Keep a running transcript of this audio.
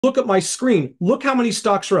Look at my screen. Look how many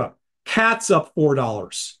stocks are up. Cat's up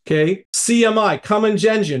 $4. Okay. CMI, Cummins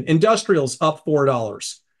Engine, Industrials up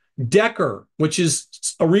 $4. Decker, which is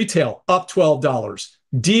a retail, up $12.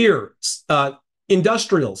 Deere,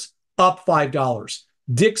 Industrials, up $5.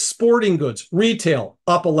 Dick's Sporting Goods, retail,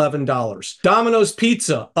 up $11. Domino's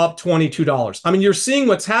Pizza, up $22. I mean, you're seeing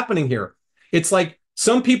what's happening here. It's like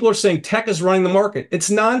some people are saying tech is running the market. It's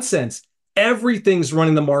nonsense. Everything's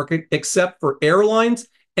running the market except for airlines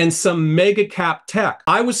and some mega cap tech.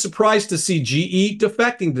 I was surprised to see GE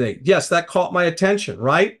defecting today. Yes, that caught my attention,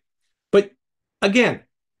 right? But again,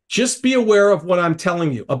 just be aware of what I'm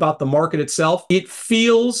telling you about the market itself. It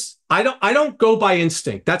feels, I don't go by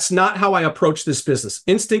instinct. That's not how I approach this business.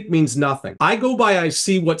 Instinct means nothing. I go by, I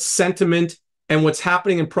see what's sentiment and what's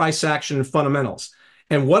happening in price action and fundamentals.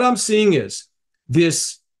 And what I'm seeing is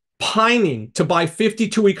this pining to buy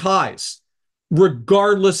 52-week highs,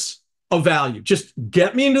 regardless of value. Just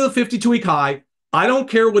get me into the 52-week high. I don't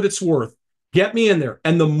care what it's worth. Get me in there.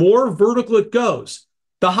 And the more vertical it goes,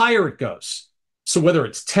 the higher it goes. So whether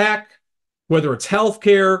it's tech, whether it's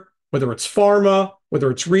healthcare, whether it's pharma,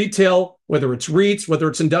 whether it's retail, whether it's REITs, whether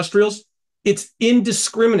it's industrials, it's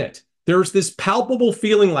indiscriminate. There's this palpable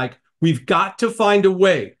feeling like we've got to find a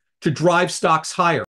way to drive stocks higher.